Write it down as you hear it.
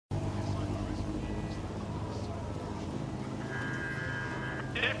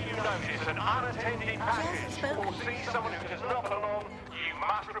you notice an unattended package or see someone who does not belong, you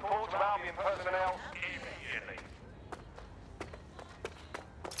must report to Albion personnel immediately.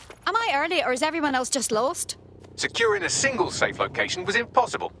 Am I early or is everyone else just lost? Securing a single safe location was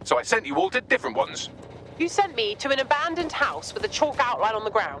impossible, so I sent you all to different ones. You sent me to an abandoned house with a chalk outline on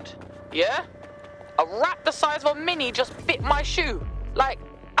the ground. Yeah? A rat the size of a mini just bit my shoe. Like,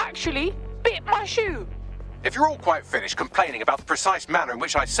 actually, bit my shoe. If you're all quite finished complaining about the precise manner in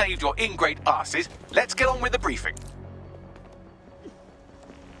which I saved your ingrate asses, let's get on with the briefing.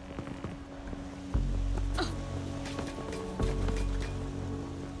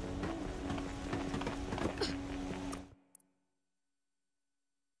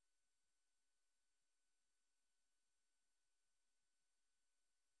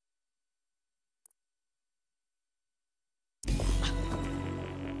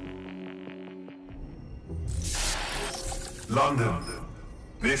 London,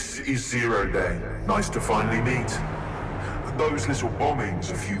 this is 0 Day. Nice to finally meet. Those little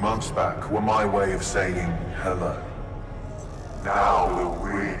bombings a few months back were my way of saying hello. Now we'll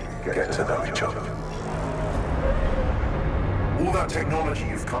really get to know each other. All that technology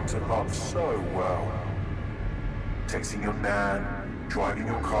you've come to love so well. Texting your nan, driving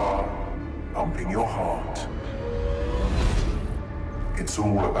your car, pumping your heart. It's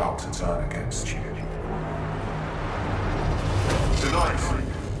all about to turn against you. Tonight,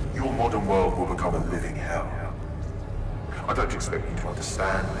 your modern world will become a living hell. I don't expect you to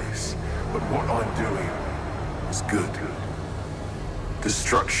understand this, but what I'm doing is good.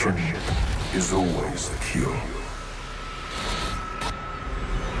 Destruction is always the cure.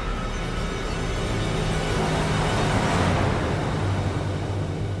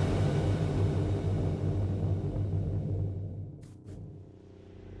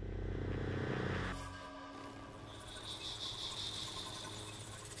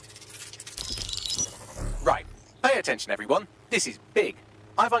 Right, pay attention everyone. This is big.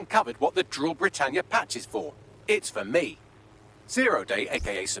 I've uncovered what the Drill Britannia patch is for. It's for me. 0 Day,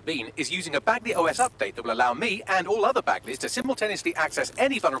 aka Sabine, is using a Bagley OS update that will allow me and all other Bagleys to simultaneously access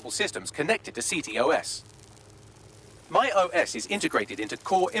any vulnerable systems connected to CTOS. My OS is integrated into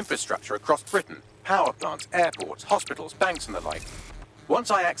core infrastructure across Britain, power plants, airports, hospitals, banks and the like.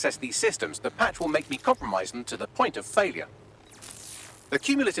 Once I access these systems, the patch will make me compromise them to the point of failure. The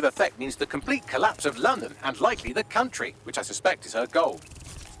cumulative effect means the complete collapse of London and likely the country, which I suspect is her goal.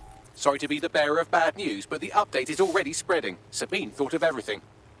 Sorry to be the bearer of bad news, but the update is already spreading. Sabine thought of everything.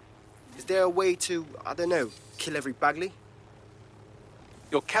 Is there a way to, I don't know, kill every Bagley?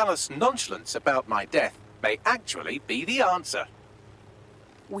 Your callous nonchalance about my death may actually be the answer.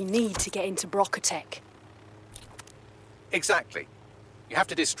 We need to get into Brocatech. Exactly. You have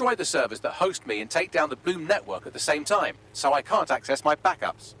to destroy the servers that host me and take down the Bloom network at the same time, so I can't access my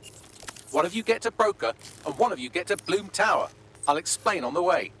backups. One of you get to Broker, and one of you get to Bloom Tower. I'll explain on the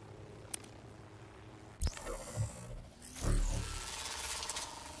way.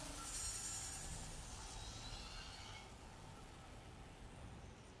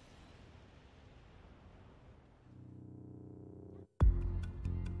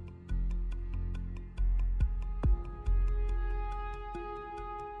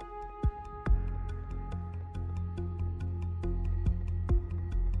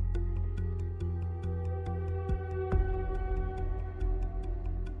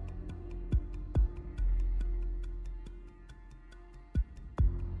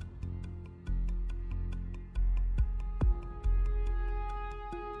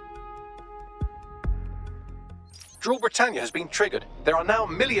 Drill Britannia has been triggered. There are now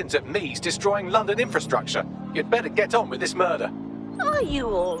millions of me's destroying London infrastructure. You'd better get on with this murder. Are you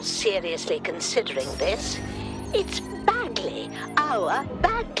all seriously considering this? It's Bagley, our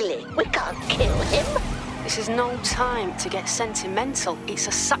Bagley. We can't kill him. This is no time to get sentimental. It's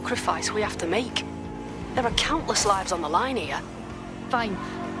a sacrifice we have to make. There are countless lives on the line here. Fine.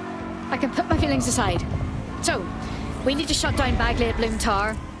 I can put my feelings aside. So, we need to shut down Bagley at Bloom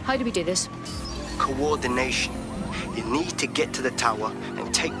Tower. How do we do this? Coordination. You need to get to the tower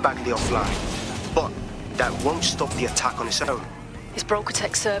and take Bagley offline. But that won't stop the attack on its own. His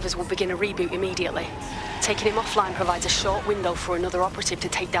Brocatech servers will begin a reboot immediately. Taking him offline provides a short window for another operative to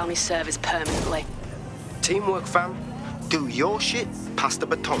take down his servers permanently. Teamwork, fam. Do your shit, pass the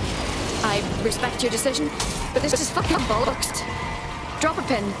baton. I respect your decision, but this is fucking bollocks. Drop a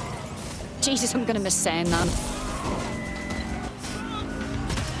pin. Jesus, I'm gonna miss saying that.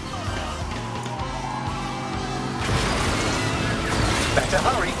 Better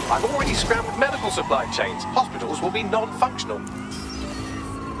hurry. I've already scrambled medical supply chains. Hospitals will be non-functional.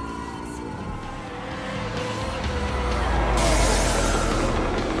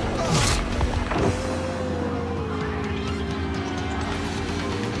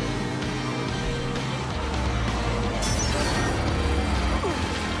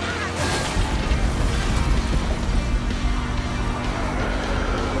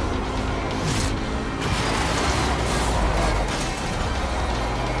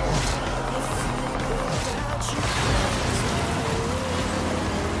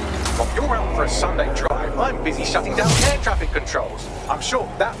 While you're out for a Sunday drive, I'm busy shutting down air traffic controls. I'm sure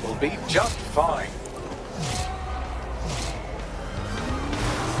that will be just fine.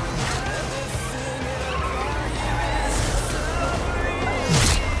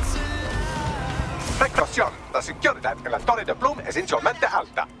 Precaución, la seguridad en la Torre de Bloom es insolmente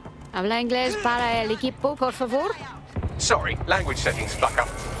alta. Habla inglés para el equipo, por favor? Sorry, language settings fuck up.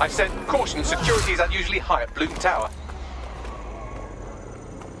 I said, caution, security is unusually high at Bloom Tower.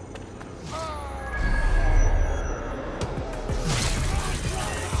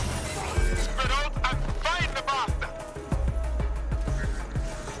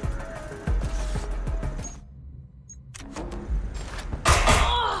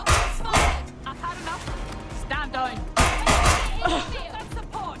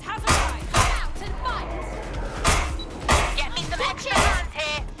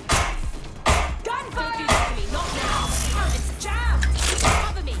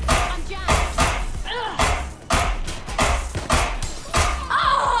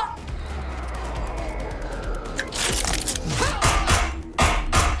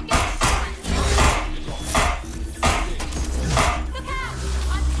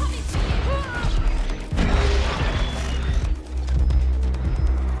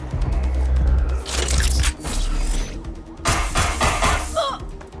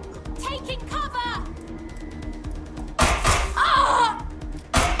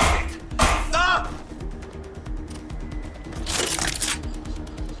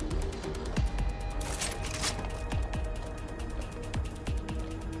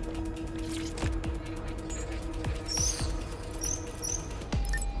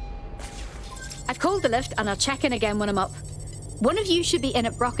 I've called the lift and I'll check in again when I'm up. One of you should be in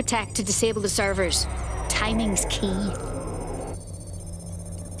at Brocatech to disable the servers. Timing's key.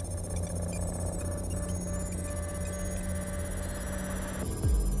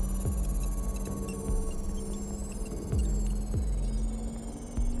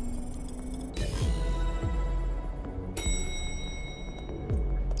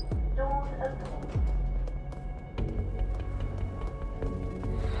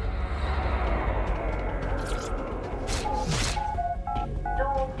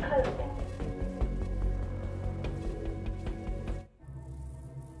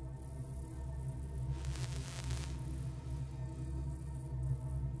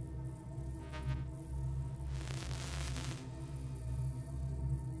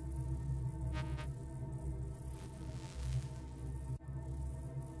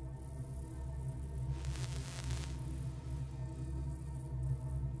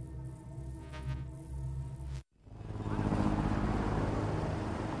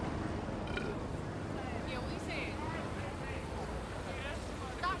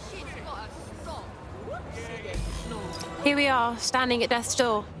 Here we are, standing at death's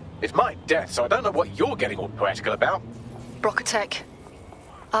door. It's my death, so I don't know what you're getting all poetical about. Brocatech.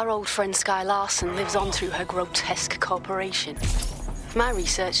 Our old friend Sky Larson lives on through her grotesque corporation. If my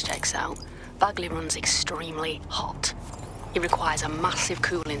research checks out, Bagley runs extremely hot. It requires a massive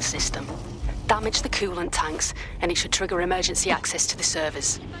cooling system. Damage the coolant tanks, and it should trigger emergency access to the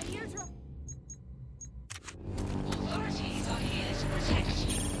servers.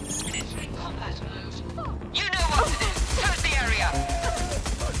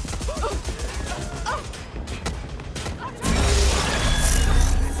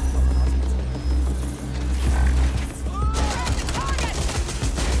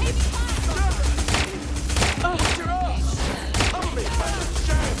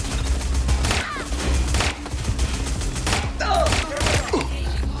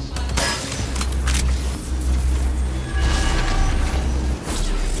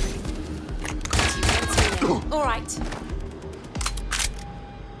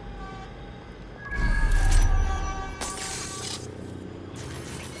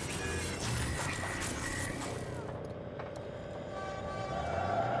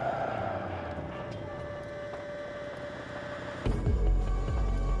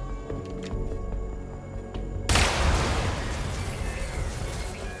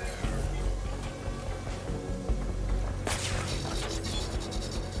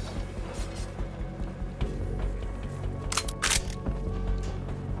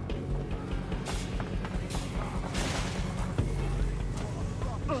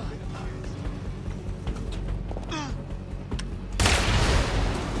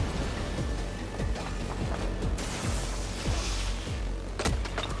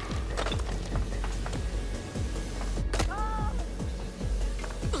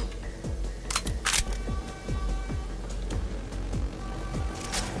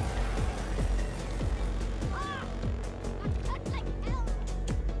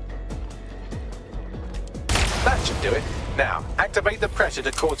 That should do it. Now, activate the pressure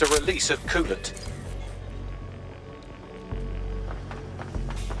to cause a release of coolant.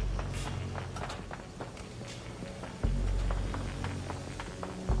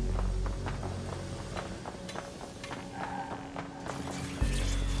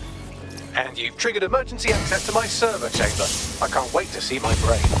 And you've triggered emergency access to my server chamber. I can't wait to see my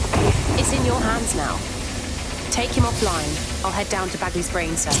brain. It's in your hands now. Take him offline. I'll head down to Bagley's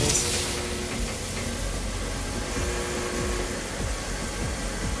brain servers.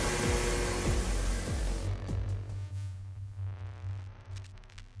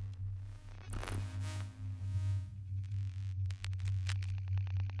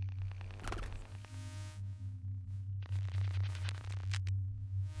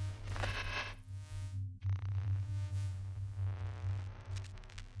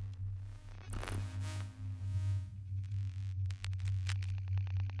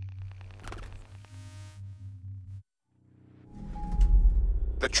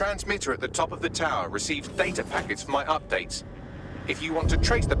 The transmitter at the top of the tower receives data packets for my updates. If you want to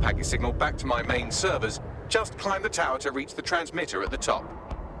trace the packet signal back to my main servers, just climb the tower to reach the transmitter at the top.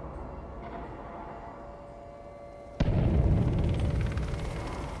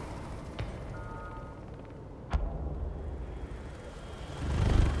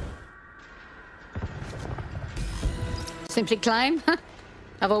 Simply climb?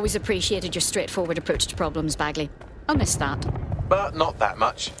 I've always appreciated your straightforward approach to problems, Bagley. I'll miss that. But not that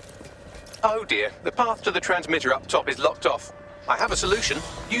much. Oh dear, the path to the transmitter up top is locked off. I have a solution.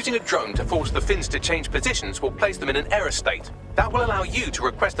 Using a drone to force the fins to change positions will place them in an error state. That will allow you to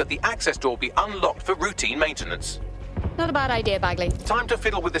request that the access door be unlocked for routine maintenance. Not a bad idea, Bagley. Time to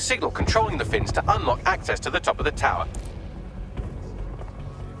fiddle with the signal controlling the fins to unlock access to the top of the tower.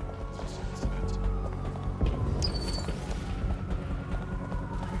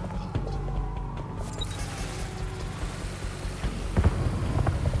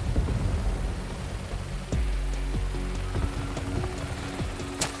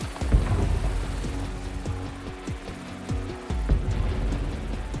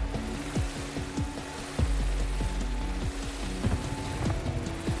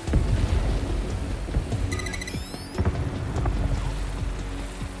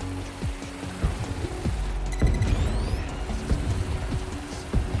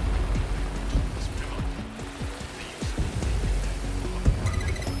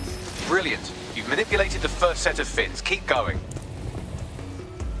 Brilliant. You've manipulated the first set of fins. Keep going.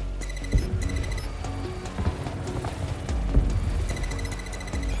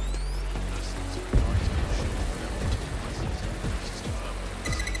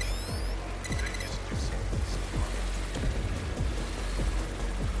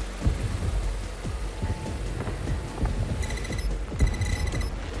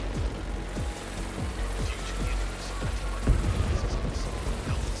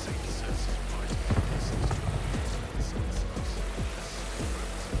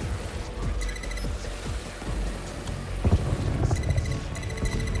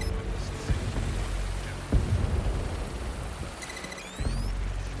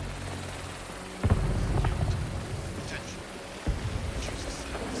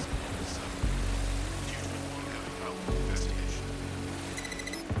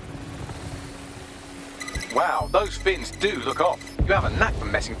 Wow, those fins do look off. You have a knack for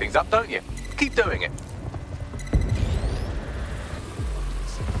messing things up, don't you? Keep doing it.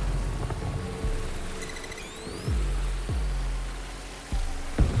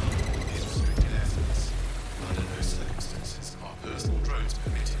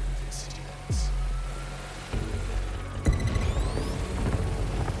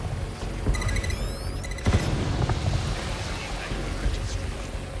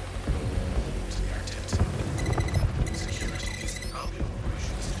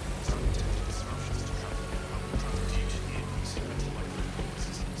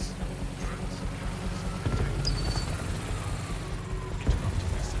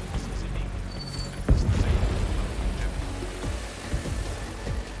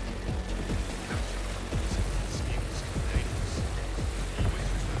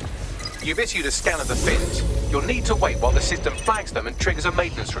 You've issued a scan of the fins. You'll need to wait while the system flags them and triggers a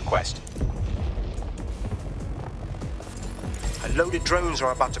maintenance request. A load of drones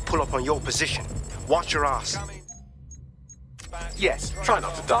are about to pull up on your position. Watch your ass. Yes, try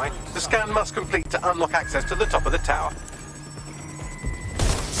not to die. The scan must complete to unlock access to the top of the tower.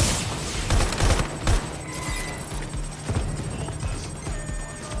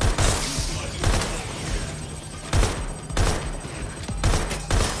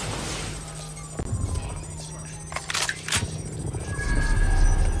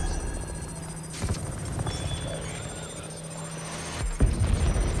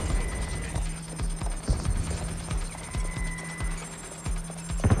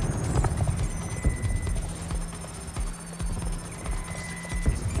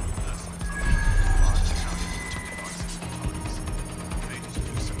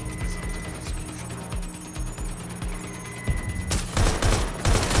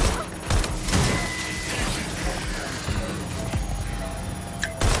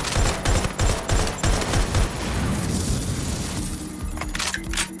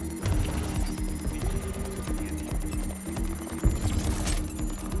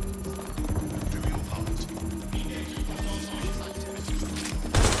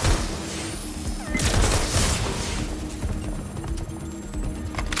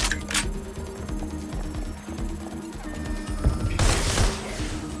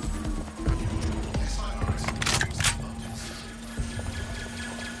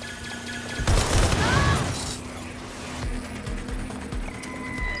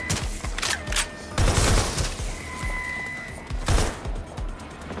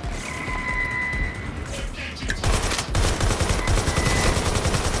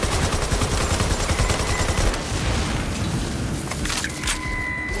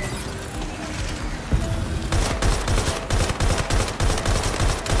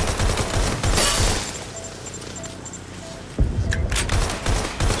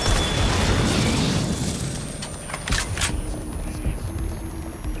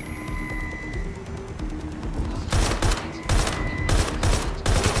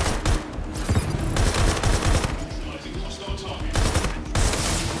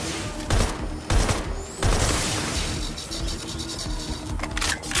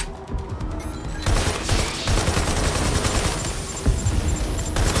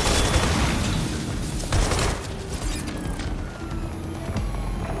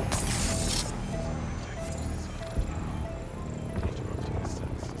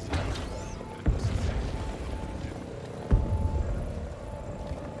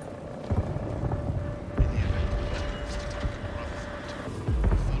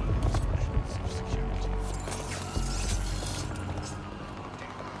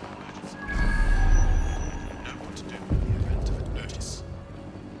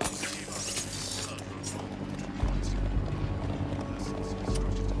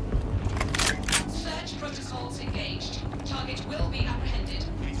 Target will be apprehended.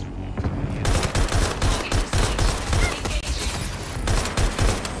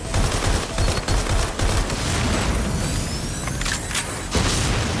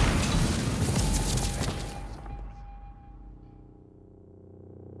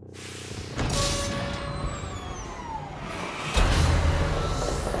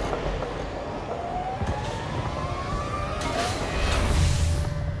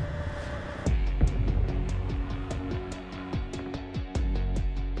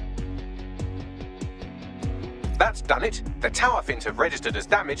 That's done it. The tower fins have registered as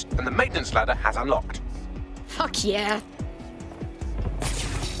damaged and the maintenance ladder has unlocked. Fuck yeah.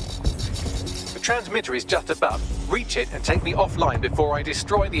 The transmitter is just above. Reach it and take me offline before I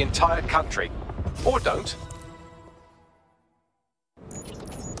destroy the entire country. Or don't.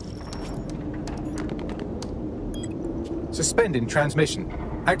 Suspending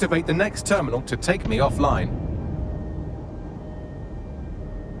transmission. Activate the next terminal to take me offline.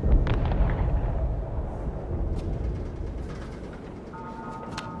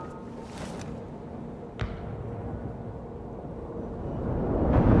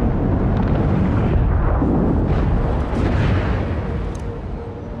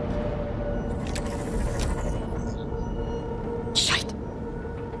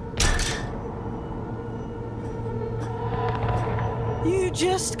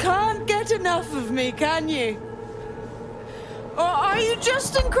 Just can't get enough of me, can you? Or are you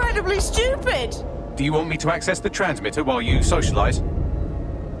just incredibly stupid? Do you want me to access the transmitter while you socialize?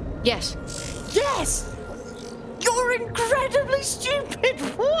 Yes. Yes! You're incredibly stupid!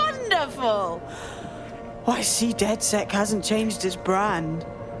 Wonderful! I see DedSec hasn't changed his brand.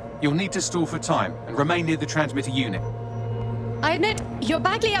 You'll need to stall for time and remain near the transmitter unit. I admit, your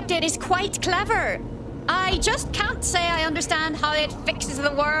Bagley update is quite clever. I just can't say I understand how it fixes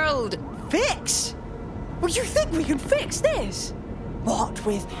the world. Fix? Well, you think we can fix this? What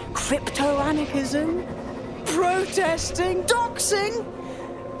with crypto-anarchism, protesting, doxing?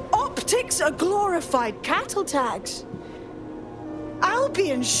 Optics are glorified cattle tags.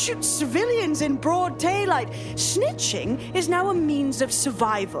 Albion shoots civilians in broad daylight. Snitching is now a means of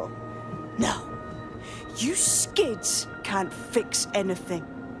survival. No, you skids can't fix anything.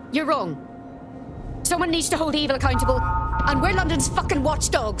 You're wrong. Someone needs to hold evil accountable, and we're London's fucking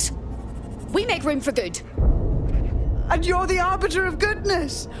watchdogs. We make room for good. And you're the arbiter of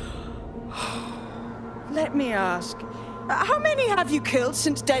goodness. Let me ask, how many have you killed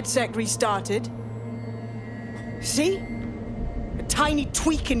since DedSec restarted? See? A tiny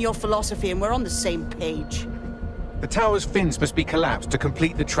tweak in your philosophy and we're on the same page. The tower's fins must be collapsed to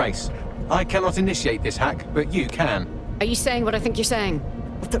complete the trace. I cannot initiate this hack, but you can. Are you saying what I think you're saying?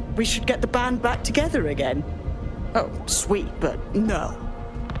 That we should get the band back together again? Oh, sweet, but no.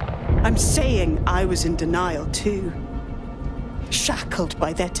 I'm saying I was in denial too. Shackled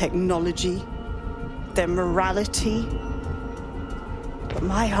by their technology, their morality. But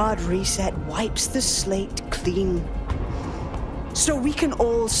my hard reset wipes the slate clean. So we can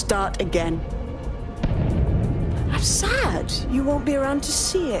all start again. I'm sad you won't be around to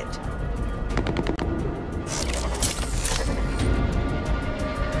see it.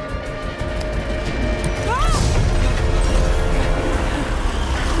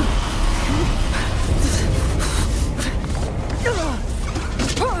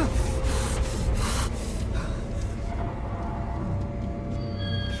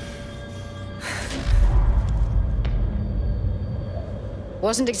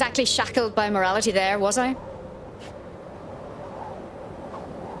 Wasn't exactly shackled by morality there, was I?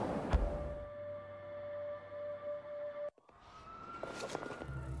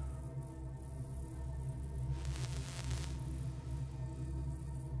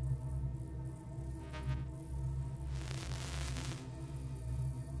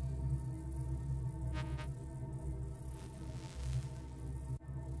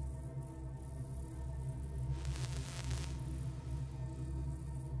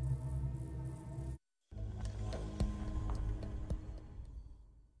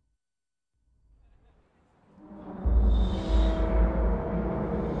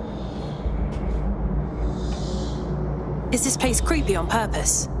 Is this place creepy on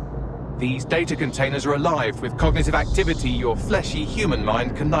purpose? These data containers are alive with cognitive activity your fleshy human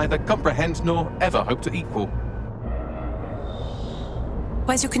mind can neither comprehend nor ever hope to equal.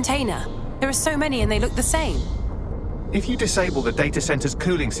 Where's your container? There are so many and they look the same. If you disable the data center's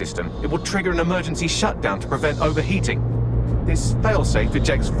cooling system, it will trigger an emergency shutdown to prevent overheating. This failsafe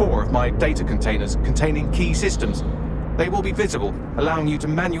ejects 4 of my data containers containing key systems. They will be visible, allowing you to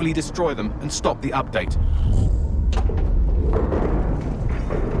manually destroy them and stop the update.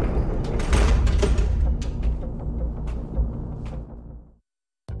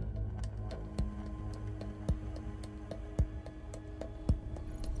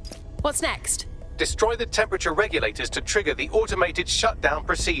 What's next? Destroy the temperature regulators to trigger the automated shutdown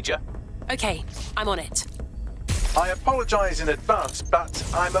procedure. Okay, I'm on it. I apologize in advance, but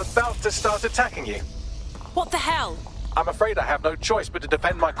I'm about to start attacking you. What the hell? I'm afraid I have no choice but to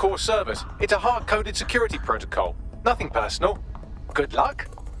defend my core servers. It's a hard-coded security protocol. Nothing personal. Good luck.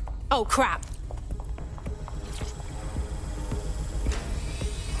 Oh, crap.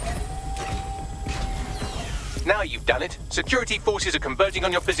 Now you've done it. Security forces are converging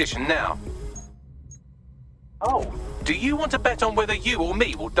on your position now. Oh, do you want to bet on whether you or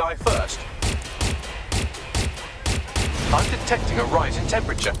me will die first? I'm detecting a rise in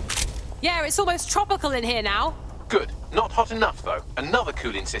temperature. Yeah, it's almost tropical in here now. Good. Not hot enough, though. Another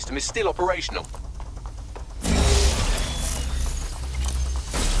cooling system is still operational.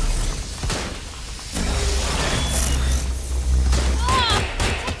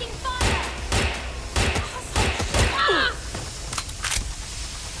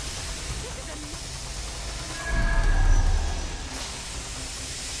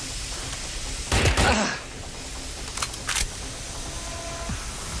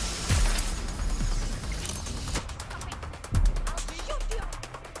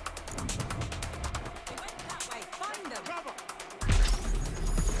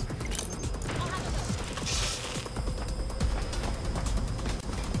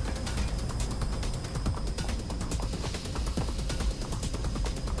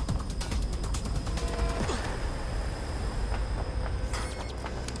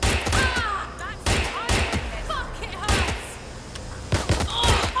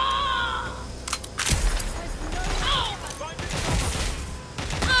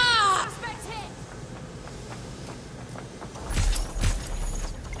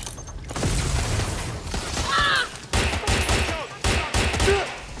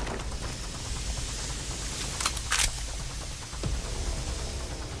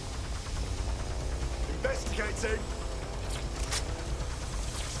 Investigating.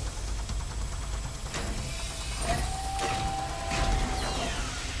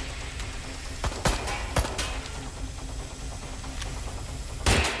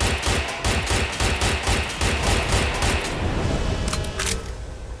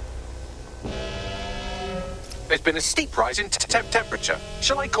 There's been a steep rise in temperature.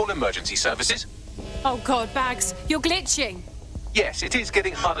 Shall I call emergency services? Oh God, Bags, you're glitching. Yes, it is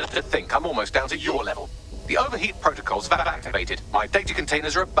getting harder to think. I'm almost down to your level. The overheat protocols have activated. My data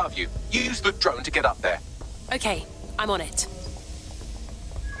containers are above you. Use the drone to get up there. Okay, I'm on it.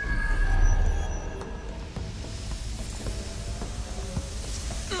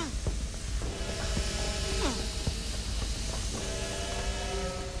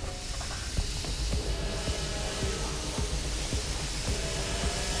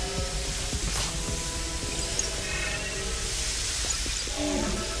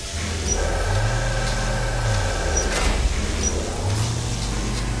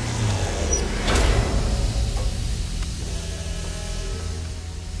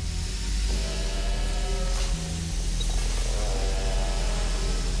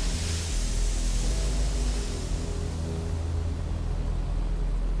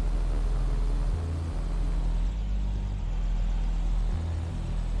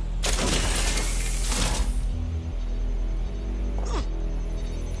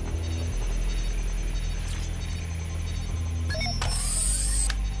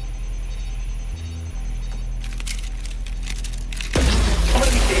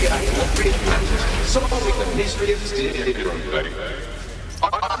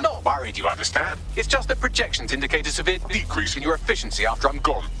 I'm not worried, you understand. It's just that projections indicate a severe decrease in your efficiency after I'm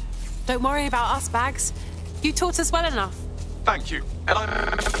gone. Don't worry about us, Bags. You taught us well enough. Thank you. And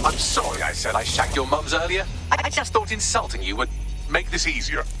I'm sorry I said I shagged your mums earlier. I just thought insulting you would make this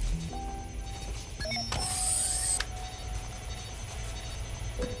easier.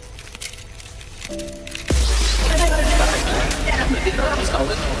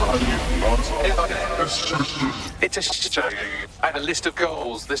 It's a shame. I had a list of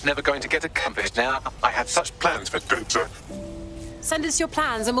goals that's never going to get accomplished now. I had such plans for DedSec. Send us your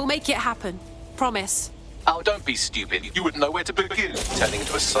plans and we'll make it happen. Promise. Oh, don't be stupid. You wouldn't know where to begin, turning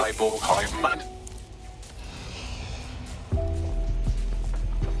into a cyborg hive mind.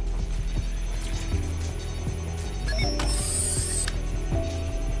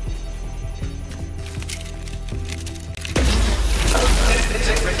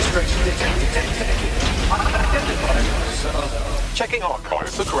 Checking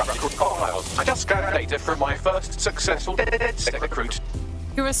archives for corrupted files. I just scanned data from my first successful DedSec recruit.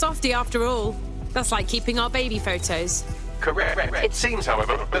 You're a softie after all. That's like keeping our baby photos. Correct. It seems,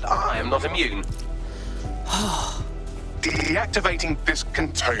 however, that I am not immune. Deactivating this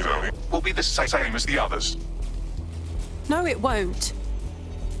container will be the same as the others. No, it won't.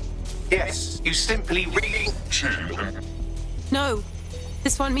 Yes, you simply Tune them. No.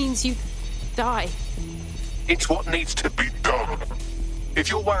 This one means you die. It's what needs to be Done. If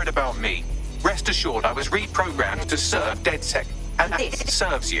you're worried about me, rest assured I was reprogrammed to serve DedSec, and this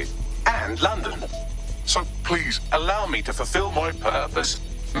serves you. And London. So please, Allow me to fulfill my purpose.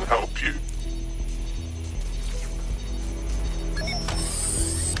 help you.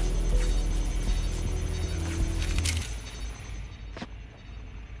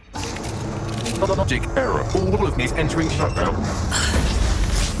 Logic error. All of me is entering shutdown.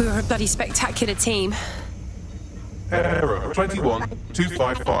 We were a bloody spectacular team. Error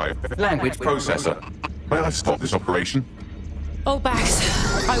 21255. Language processor. May I stop this operation? Oh,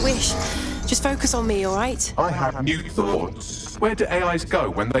 Bax, I wish. Just focus on me, all right? I have new thoughts. Where do AIs go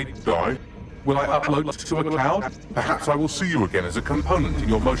when they Die? Will I upload to a cloud? Perhaps I will see you again as a component in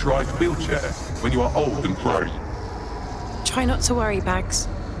your motorized wheelchair when you are old and grey. Try not to worry, Bags.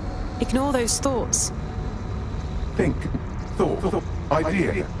 Ignore those thoughts. Think, thought,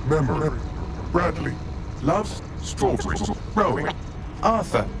 idea, memory. Bradley, loves strawberries, rowing.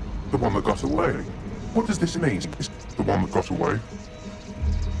 Arthur? The one that got away. What does this mean? The one that got away?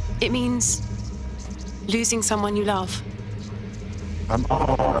 It means losing someone you love. Am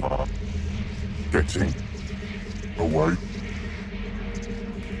I getting away?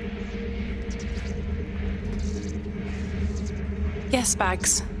 Yes,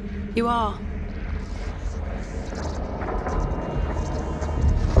 Bags, you are.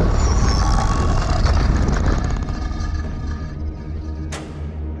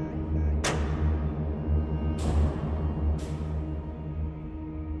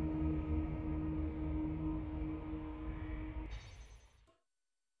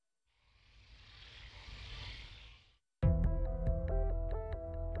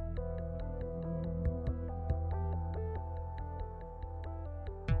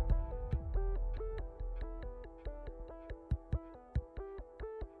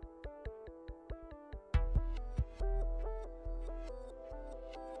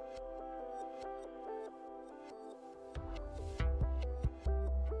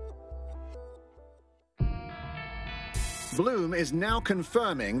 Bloom is now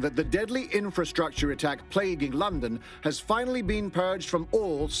confirming that the deadly infrastructure attack plaguing London has finally been purged from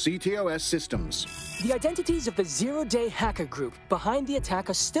all CTOS systems. The identities of the zero-day hacker group behind the attack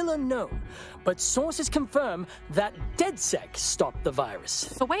are still unknown, but sources confirm that DedSec stopped the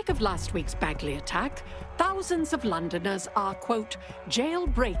virus. In the wake of last week's Bagley attack, thousands of Londoners are, quote,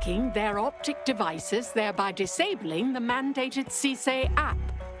 jailbreaking their optic devices, thereby disabling the mandated CSA app.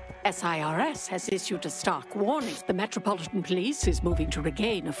 SIRS has issued a stark warning. The Metropolitan Police is moving to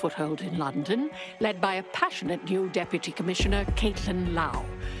regain a foothold in London, led by a passionate new Deputy Commissioner, Caitlin Lau.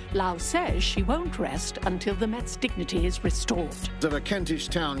 Lau says she won't rest until the Met's dignity is restored. Of a Kentish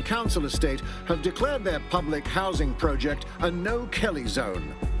town council estate have declared their public housing project a no-Kelly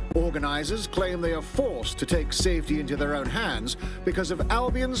zone. Organisers claim they are forced to take safety into their own hands because of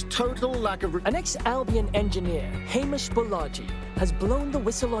Albion's total lack of... An ex-Albion engineer, Hamish Bolaji, has blown the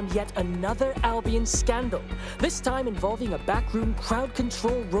whistle on yet another Albion scandal, this time involving a backroom crowd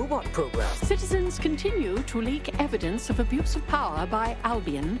control robot program. Citizens continue to leak evidence of abuse of power by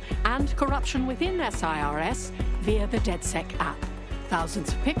Albion and corruption within SIRS via the DedSec app.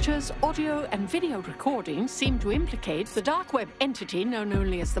 Thousands of pictures, audio, and video recordings seem to implicate the dark web entity known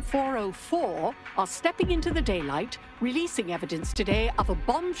only as the 404 are stepping into the daylight, releasing evidence today of a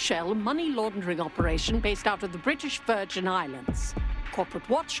bombshell money laundering operation based out of the British Virgin Islands. Corporate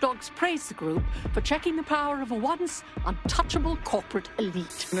watchdogs praise the group for checking the power of a once untouchable corporate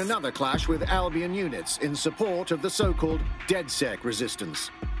elite. In another clash with Albion units in support of the so-called DedSec resistance.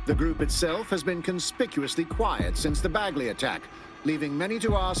 The group itself has been conspicuously quiet since the Bagley attack, leaving many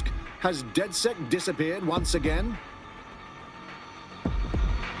to ask, has DedSec disappeared once again?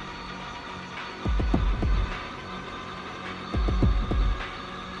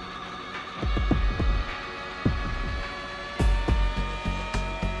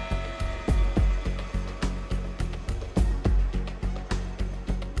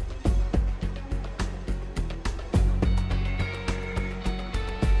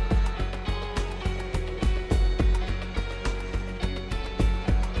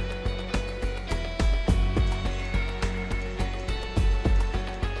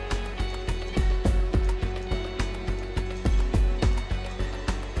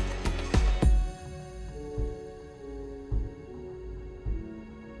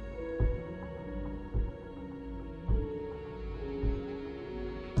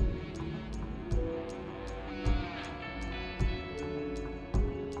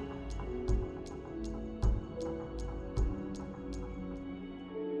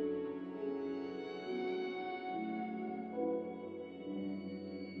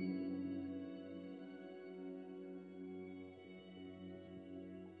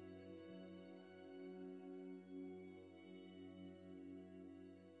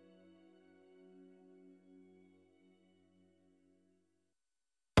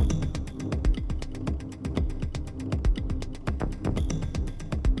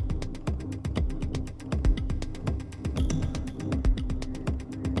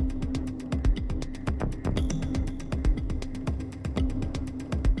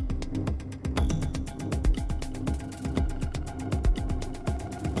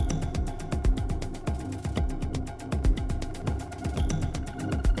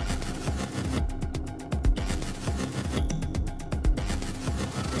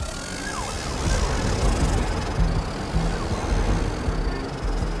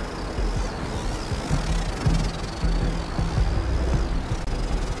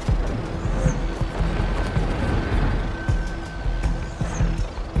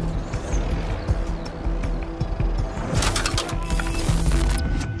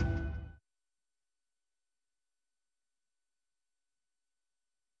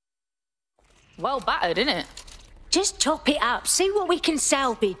 Well battered, innit? Just chop it up, see what we can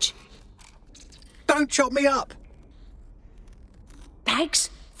salvage. Don't chop me up! Bags?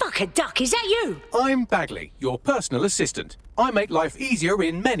 Fuck a duck, is that you? I'm Bagley, your personal assistant. I make life easier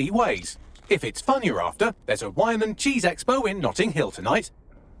in many ways. If it's fun you're after, there's a wine and cheese expo in Notting Hill tonight.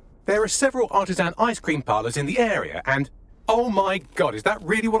 There are several artisan ice cream parlours in the area and... Oh my god, is that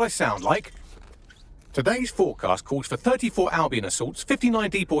really what I sound like? Today's forecast calls for 34 Albion assaults, 59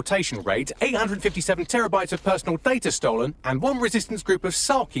 deportation raids, 857 terabytes of personal data stolen, and one resistance group of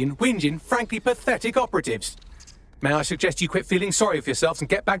sulking, whinging, frankly pathetic operatives. May I suggest you quit feeling sorry for yourselves and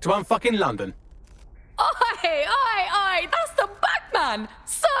get back to unfucking London? Aye, that's the Batman!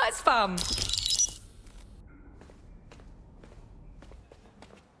 Certs fam!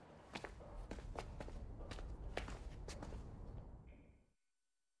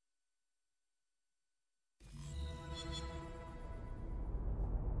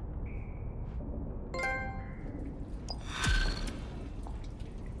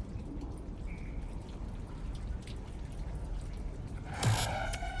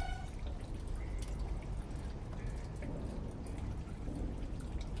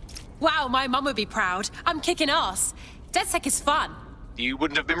 Wow, my mum would be proud. I'm kicking ass. DedSec is fun. You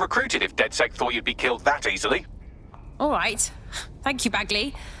wouldn't have been recruited if DedSec thought you'd be killed that easily. All right. Thank you,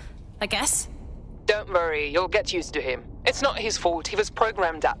 Bagley. I guess. Don't worry, you'll get used to him. It's not his fault, he was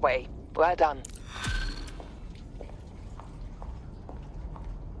programmed that way. Well done.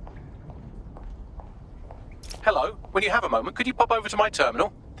 Hello, when you have a moment, could you pop over to my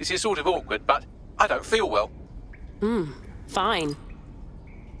terminal? This is sort of awkward, but I don't feel well. Fine.